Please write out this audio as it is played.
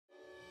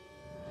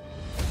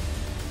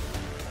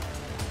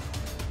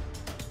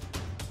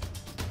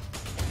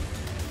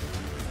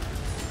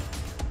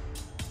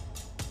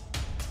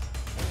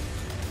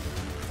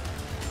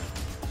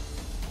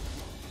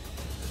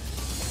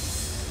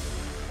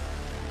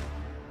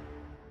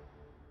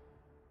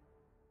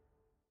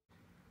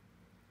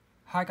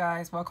Hi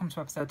guys, welcome to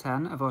episode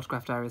 10 of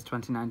Autograph Diaries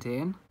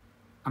 2019.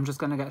 I'm just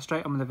going to get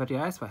straight on with the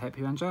video, so I hope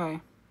you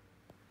enjoy.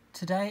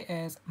 Today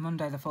is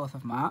Monday the 4th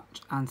of March,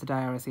 and today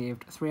I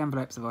received 3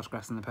 envelopes of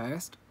autographs in the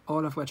post,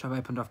 all of which I've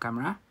opened off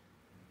camera.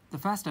 The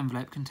first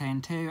envelope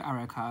contained 2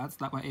 arrow cards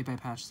that were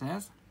eBay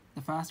purchases.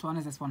 The first one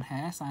is this one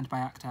here, signed by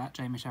actor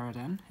Jamie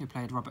Sheridan, who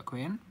played Robert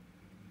Queen.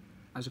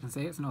 As you can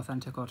see, it's an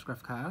authentic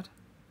autograph card.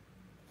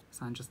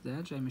 Signed just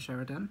there, Jamie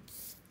Sheridan.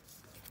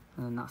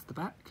 And then that's the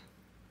back.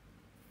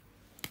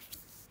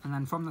 And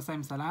then from the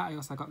same seller, I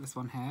also got this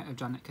one here of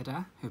Janet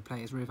Kidder, who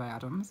plays Ruve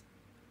Adams.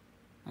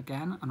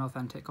 Again, an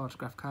authentic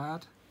autograph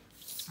card.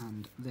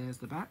 And there's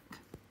the back.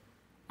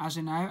 As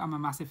you know, I'm a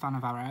massive fan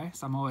of Arrow,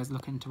 so I'm always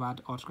looking to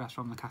add autographs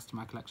from the cast to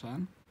my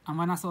collection. And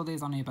when I saw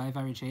these on eBay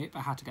very cheap, I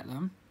had to get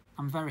them.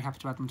 I'm very happy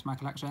to add them to my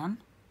collection.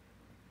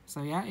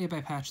 So yeah,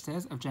 eBay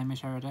purchases of Jamie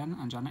Sheridan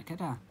and Janet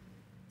Kidder.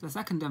 The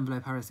second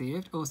envelope I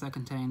received also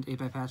contained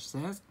eBay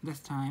purchases, this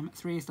time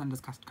 3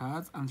 EastEnders cast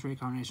cards and 3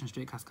 Coronation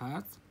Street cast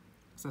cards.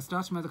 So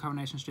starting with the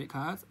Coronation Street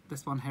cards,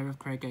 this one here of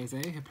Craig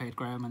Gazy, who played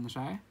Graham in the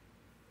show.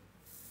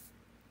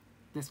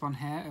 This one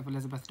here of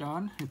Elizabeth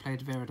Dawn, who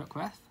played Vera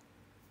Duckworth.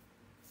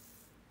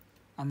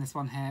 And this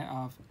one here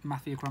of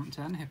Matthew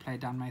Crompton, who played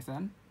Dan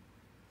Mason.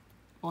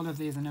 All of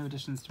these are new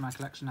additions to my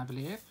collection, I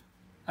believe.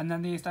 And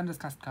then the EastEnders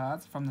cast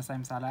cards from the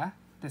same seller.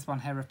 This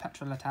one here of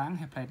Petra Latang,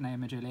 who played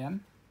Naomi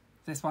Julian.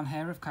 This one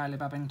here of Kylie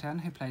Babington,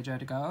 who played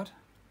Jodie Gold.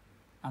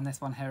 And this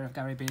one here of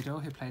Gary Beadle,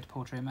 who played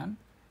Paul Truman.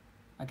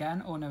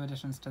 Again, all new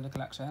additions to the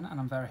collection, and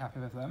I'm very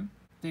happy with them.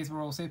 These were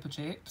all super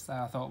cheap, so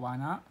I thought why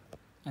not?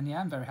 And yeah,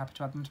 I'm very happy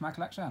to add them to my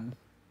collection.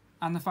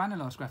 And the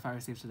final autograph I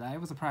received today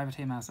was a private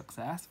email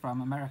success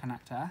from American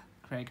actor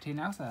Craig T.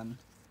 Nelson.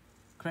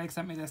 Craig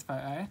sent me this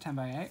photo, 10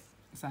 by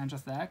 8, signed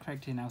just there,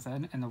 Craig T.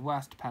 Nelson, in the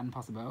worst pen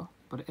possible,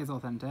 but it is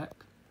authentic.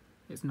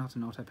 It's not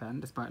an auto pen,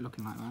 despite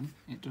looking like one.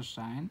 It does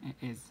shine,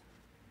 it is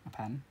a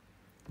pen.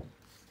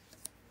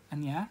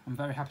 And yeah, I'm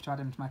very happy to add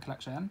him to my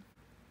collection.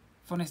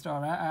 Funny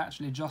story, I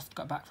actually just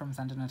got back from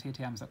sending a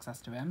TTM success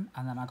to him,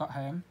 and then I got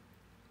home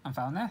and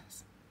found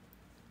this.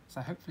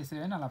 So hopefully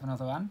soon I'll have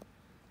another one.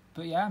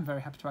 But yeah, I'm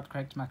very happy to add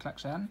Craig to my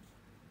collection.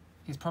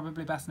 He's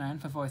probably best known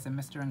for voicing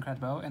Mr.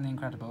 Incredible in The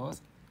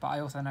Incredibles, but I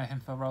also know him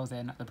for roles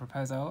in The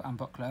Proposal and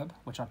Book Club,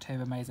 which are 2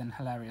 amazing,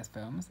 hilarious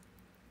films.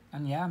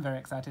 And yeah, I'm very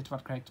excited to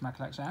add Craig to my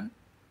collection.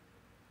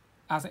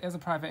 As it is a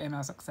private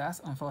email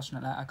success,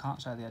 unfortunately I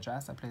can't show the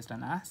address, so please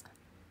don't ask.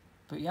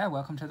 But yeah,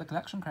 welcome to the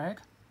collection, Craig.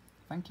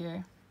 Thank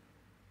you.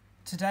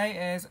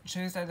 Today is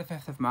Tuesday the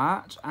 5th of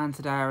March, and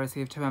today I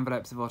received 2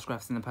 envelopes of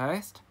autographs in the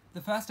post. The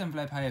first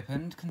envelope I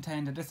opened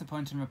contained a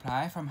disappointing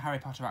reply from Harry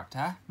Potter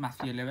actor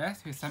Matthew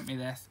Lewis, who sent me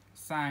this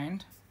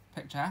signed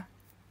picture,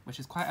 which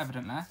is quite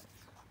evidently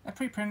a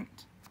preprint,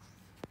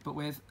 but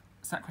with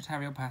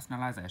secretarial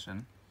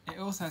personalisation. It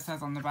also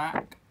says on the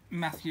back,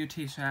 Matthew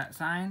t-shirt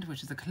signed,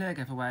 which is a clear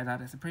giveaway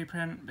that it's a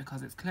preprint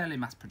because it's clearly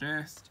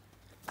mass-produced.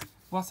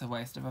 What a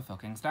waste of a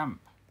fucking stamp.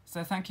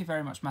 So thank you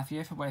very much,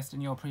 Matthew, for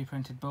wasting your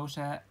pre-printed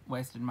bullshit,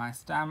 wasting my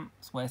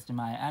stamps, wasting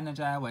my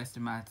energy,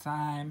 wasting my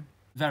time.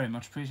 Very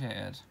much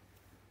appreciated.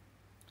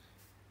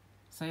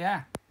 So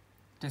yeah,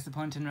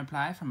 disappointing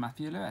reply from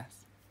Matthew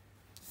Lewis.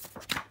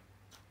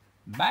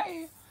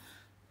 Bye!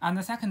 And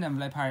the second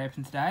envelope I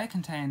opened today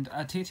contained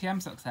a TTM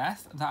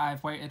success that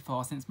I've waited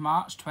for since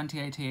March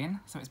 2018,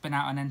 so it's been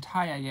out an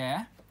entire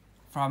year,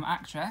 from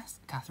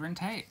actress Catherine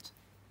Tate.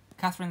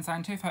 Catherine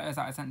signed 2 photos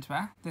that I sent to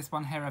her. This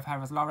one here of her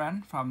as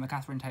Lauren from The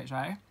Catherine Tate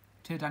Show.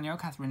 To Danielle,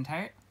 Catherine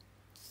Tate.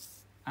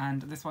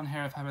 And this one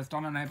here of her as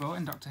Donna Noble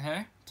in Doctor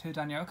Who. To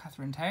Danielle,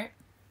 Catherine Tate.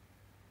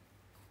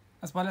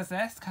 As well as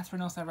this,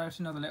 Catherine also wrote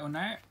another little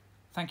note.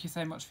 Thank you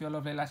so much for your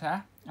lovely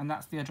letter. And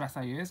that's the address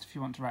I used if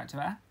you want to write to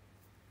her.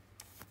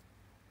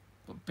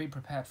 But be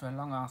prepared for a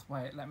long ass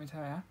wait, let me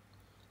tell you.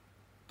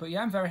 But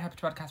yeah, I'm very happy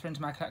to add Catherine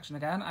to my collection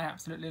again. I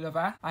absolutely love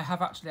her. I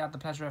have actually had the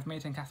pleasure of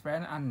meeting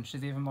Catherine, and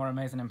she's even more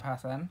amazing in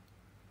person.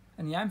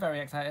 And yeah, I'm very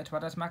excited to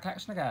add her to my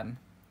collection again.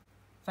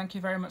 Thank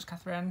you very much,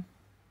 Catherine.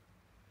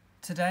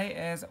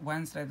 Today is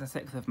Wednesday the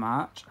 6th of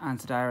March, and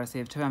today I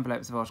received 2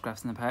 envelopes of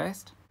autographs in the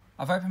post.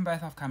 I've opened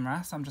both off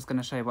camera, so I'm just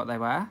going to show you what they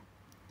were.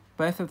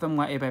 Both of them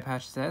were eBay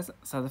purchases.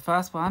 So the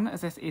first one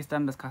is this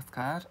EastEnders cast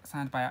card,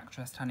 signed by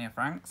actress Tanya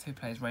Franks, who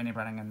plays Rainey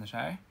Brenning in the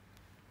show.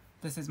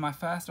 This is my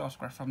first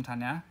autograph from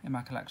Tanya in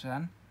my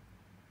collection.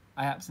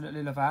 I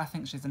absolutely love her, I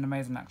think she's an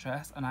amazing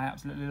actress, and I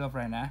absolutely love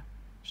Rainey.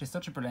 She's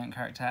such a brilliant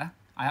character.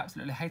 I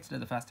absolutely hated her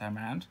the first time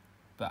round,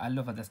 but I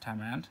love her this time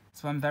round.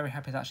 So I'm very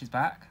happy that she's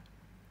back.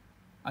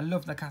 I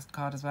love the cast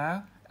card as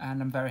well,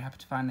 and I'm very happy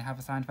to finally have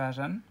a signed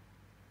version.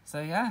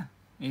 So yeah,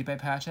 eBay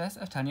purchase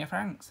of Tanya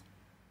Franks.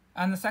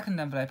 And the second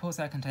envelope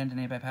also contained an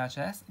eBay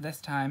purchase, this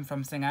time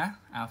from singer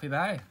Alfie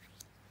Boe.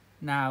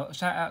 Now,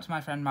 shout out to my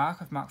friend Mark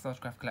of Mark's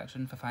Autograph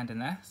Collection for finding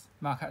this.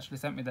 Mark actually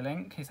sent me the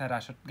link, he said I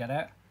should get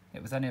it.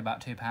 It was only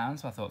about £2,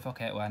 so I thought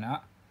fuck it, why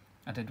not?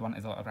 I did want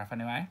his autograph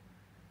anyway.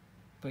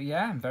 But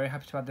yeah, I'm very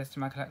happy to add this to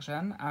my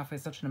collection.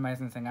 Alfie's such an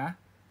amazing singer.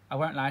 I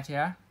won't lie to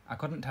you, I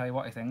couldn't tell you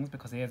what he sings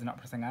because he is an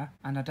opera singer,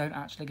 and I don't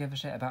actually give a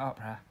shit about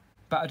opera.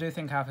 But I do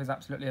think Alfie's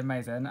absolutely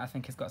amazing. I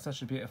think he's got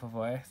such a beautiful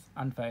voice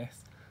and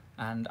face,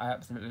 and I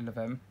absolutely love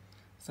him.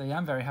 So yeah,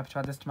 I'm very happy to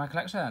add this to my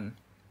collection.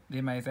 The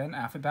amazing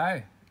Alfie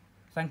Bow.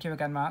 Thank you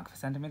again, Mark, for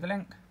sending me the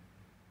link.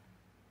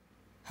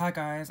 Hi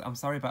guys, I'm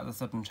sorry about the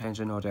sudden change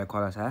in audio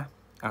quality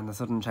and the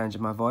sudden change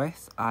in my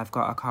voice. I've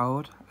got a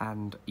cold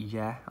and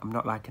yeah, I'm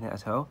not liking it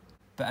at all.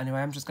 But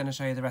anyway, I'm just going to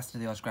show you the rest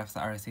of the autographs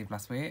that I received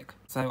last week.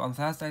 So on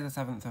Thursday the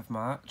 7th of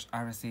March,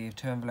 I received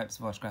 2 envelopes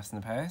of autographs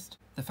in the post.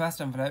 The first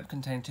envelope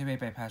contained 2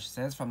 eBay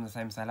purchases from the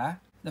same seller.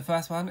 The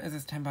first one is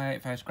this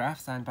 10x8 photograph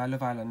signed by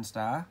Love Island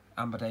star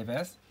Amber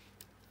Davies.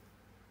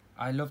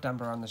 I loved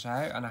Amber on the show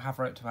and I have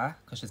wrote to her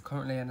because she's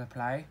currently in a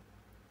play,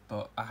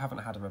 but I haven't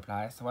had a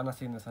reply, so when I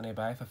seen this on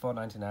eBay for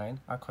 $4.99,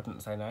 I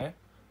couldn't say no.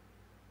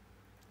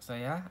 So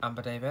yeah,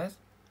 Amber Davies.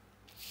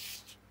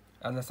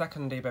 And the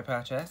second eBay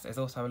purchase is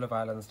also a Love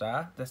Island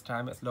star. This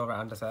time it's Laura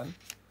Anderson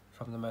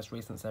from the most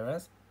recent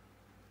series.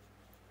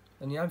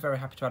 And yeah, I'm very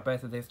happy to add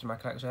both of these to my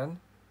collection.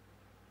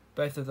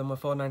 Both of them were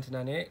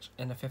 $4.99 each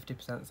in a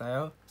 50%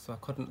 sale, so I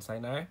couldn't say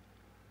no.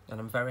 And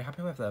I'm very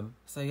happy with them.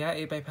 So yeah,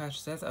 eBay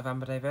purchases of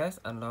Amber Davies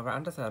and Laura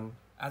Anderson.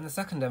 And the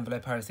second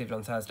envelope I received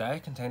on Thursday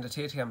contained a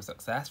TTM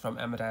success from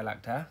Emmerdale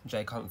actor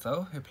Jay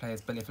Consul, who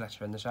plays Billy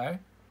Fletcher in the show.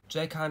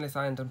 Jay kindly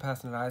signed and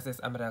personalised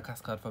this Emmerdale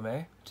cast card for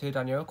me. To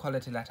Daniel,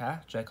 quality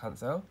letter, Jay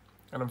Consul,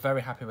 and I'm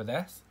very happy with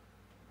this.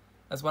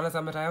 As well as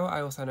Emmerdale,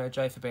 I also know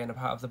Jay for being a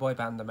part of the boy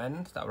band The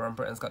Mend that were on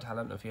Britain's Got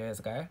Talent a few years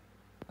ago,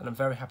 and I'm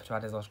very happy to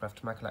add his autograph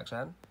to my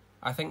collection.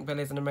 I think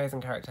Billy's an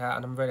amazing character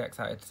and I'm really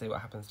excited to see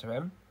what happens to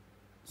him.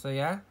 So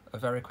yeah, a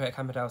very quick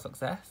Emmerdale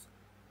success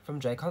from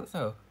Jay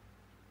Consul.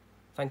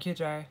 Thank you,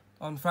 Jay.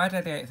 On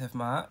Friday the 8th of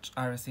March,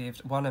 I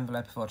received 1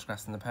 envelope of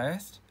autographs in the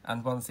post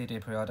and 1 CD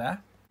pre-order.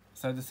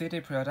 So the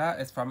CD pre-order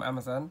is from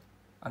Amazon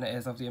and it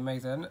is of the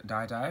amazing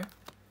Dido.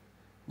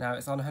 Now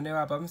it's on her new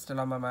album, Still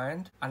On My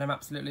Mind, and I'm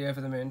absolutely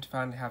over the moon to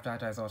finally have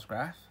Dido's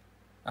autograph.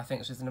 I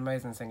think she's an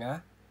amazing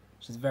singer,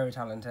 she's very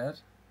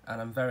talented,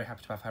 and I'm very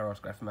happy to have her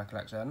autograph in my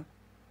collection.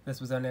 This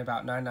was only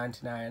about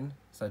 $9.99,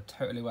 so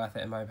totally worth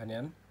it in my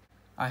opinion.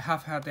 I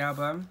have heard the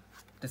album,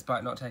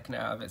 despite not taking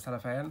it out of its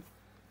cellophane,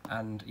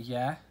 and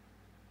yeah,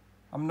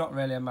 I'm not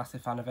really a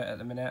massive fan of it at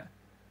the minute.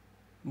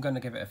 I'm going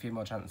to give it a few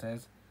more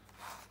chances.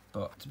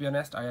 But to be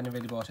honest, I only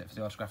really bought it for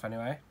the autograph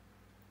anyway.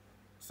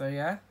 So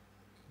yeah,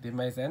 the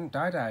amazing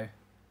Dido.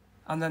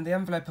 And then the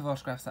envelope of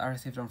autographs that I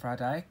received on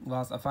Friday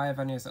was a Via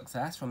Venue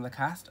success from the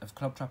cast of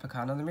Club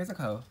Tropicana the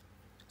musical.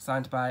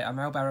 Signed by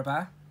Amel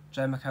Berrabah,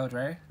 Joe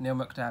McElderry, Neil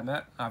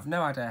McDermott, I have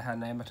no idea her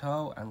name at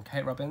all, and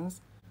Kate Robbins.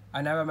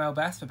 I know Amel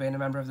best for being a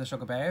member of the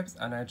Sugar Babes,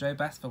 I know Joe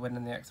best for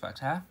winning the X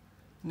Factor.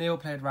 Neil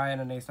played Ryan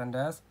in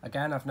EastEnders,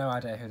 again I've no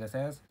idea who this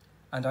is.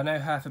 And I know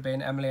her for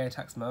being Emily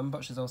Atack's mum,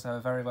 but she's also a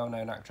very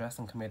well-known actress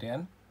and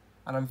comedian.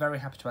 And I'm very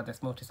happy to add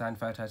this multi-signed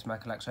photo to my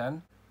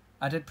collection.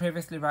 I did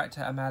previously write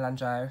to Amel and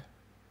Joe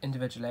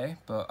individually,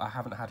 but I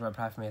haven't had a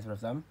reply from either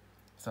of them.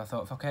 So I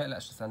thought, fuck it,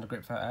 let's just send a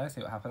group photo,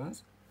 see what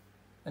happens.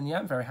 And yeah,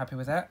 I'm very happy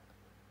with it.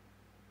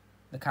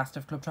 The cast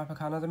of Club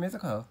Tropicana the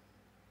musical.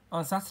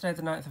 On Saturday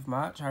the 9th of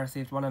March, I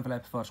received 1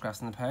 envelope of autographs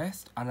in the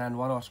post, and then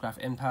 1 autograph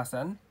in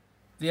person.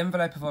 The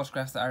envelope of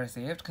autographs that I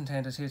received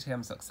contained a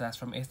TTM success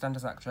from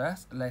EastEnders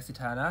actress Lacey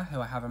Turner,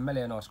 who I have a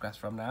million autographs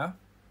from now.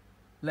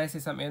 Lacey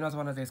sent me another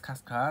one of these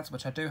cast cards,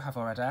 which I do have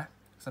already,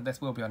 so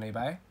this will be on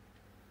eBay.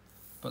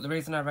 But the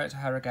reason I wrote to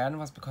her again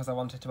was because I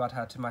wanted to add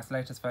her to my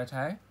Slater's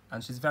photo,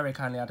 and she's very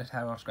kindly added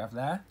her autograph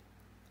there.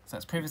 So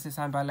it's previously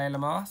signed by Layla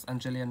Moss and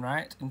Gillian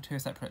Wright in 2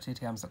 separate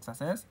TTM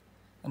successes,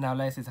 and now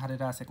Lacey's added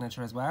her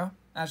signature as well.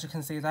 As you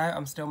can see though,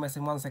 I'm still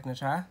missing 1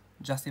 signature,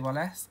 Jessie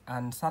Wallace,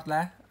 and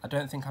sadly, I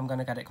don't think I'm going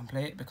to get it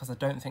complete because I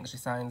don't think she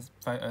signs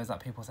photos that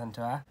people send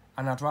to her,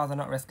 and I'd rather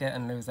not risk it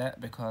and lose it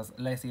because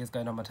Lacey is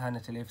going on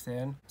maternity leave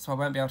soon, so I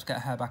won't be able to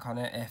get her back on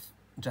it if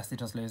Jessie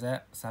does lose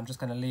it, so I'm just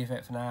going to leave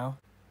it for now.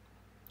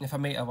 If I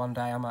meet her one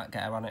day, I might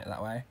get her on it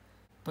that way.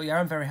 But yeah,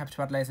 I'm very happy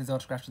to add Lacey's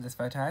autograph to this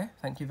photo.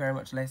 Thank you very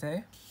much,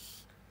 Lacey.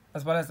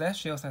 As well as this,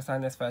 she also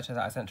signed this photo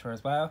that I sent to her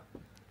as well,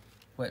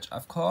 which,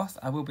 of course,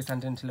 I will be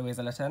sending to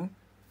Louisa Litton.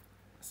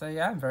 So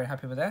yeah, I'm very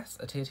happy with this.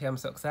 A TTM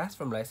success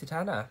from Lacey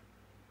Turner.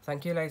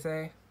 Thank you,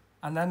 Lacey.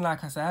 And then,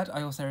 like I said,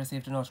 I also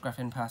received an autograph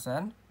in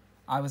person.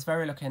 I was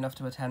very lucky enough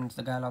to attend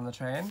The Girl on the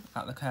Train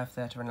at the Curve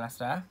Theatre in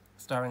Leicester,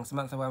 starring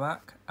Samantha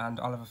Womack and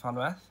Oliver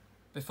Fonworth.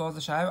 Before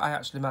the show, I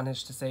actually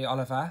managed to see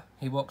Oliver.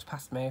 He walked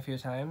past me a few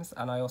times,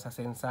 and I also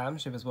seen Sam.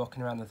 She was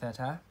walking around the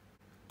theatre.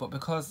 But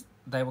because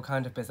they were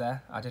kind of busy,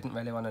 I didn't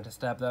really want to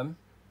disturb them,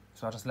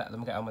 so I just let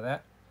them get on with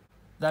it.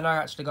 Then I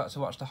actually got to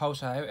watch the whole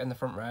show in the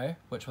front row,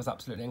 which was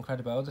absolutely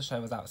incredible. The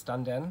show was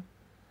outstanding.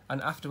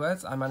 And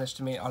afterwards, I managed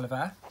to meet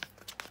Oliver,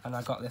 and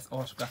I got this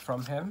autograph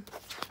from him,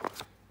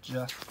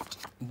 just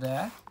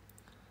there.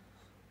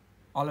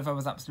 Oliver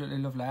was absolutely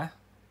lovely.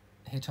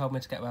 He told me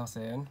to get well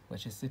soon,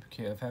 which is super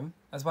cute of him.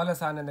 As well as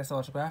signing this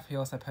autograph, he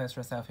also posed for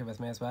a selfie with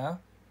me as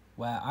well,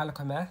 where I look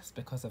a mess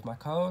because of my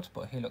cold,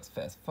 but he looks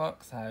fit as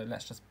fuck, so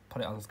let's just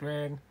put it on the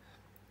screen.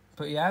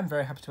 But yeah, I'm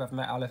very happy to have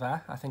met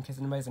Oliver. I think he's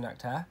an amazing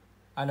actor.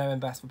 I know him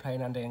best for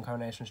playing Andy in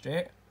Coronation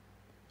Street.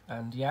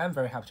 And yeah, I'm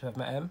very happy to have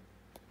met him.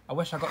 I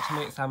wish I got to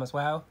meet Sam as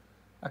well.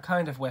 I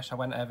kind of wish I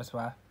went over to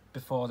her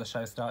before the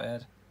show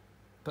started.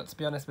 But to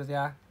be honest with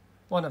you,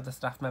 one of the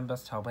staff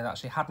members told me that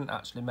she hadn't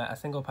actually met a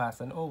single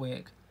person all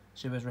week.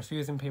 She was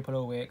refusing people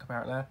all week,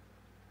 apparently.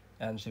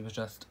 And she was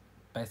just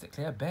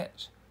basically a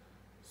bitch.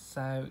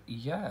 So,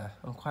 yeah,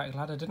 I'm quite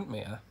glad I didn't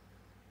meet her.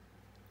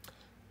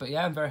 But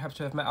yeah, I'm very happy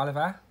to have met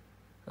Oliver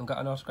and got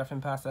an autograph in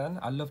person.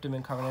 I loved him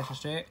in Coronation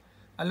Street.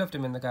 I loved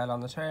him in The Girl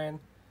on the Train.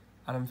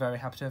 And I'm very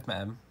happy to have met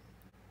him.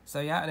 So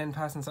yeah, an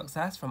in-person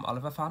success from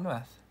Oliver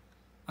Farnworth.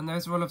 And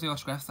those are all of the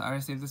autographs that I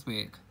received this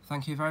week.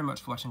 Thank you very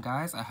much for watching,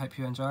 guys. I hope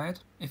you enjoyed.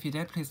 If you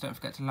did, please don't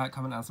forget to like,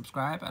 comment and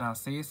subscribe, and I'll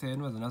see you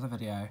soon with another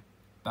video.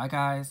 Bye,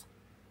 guys.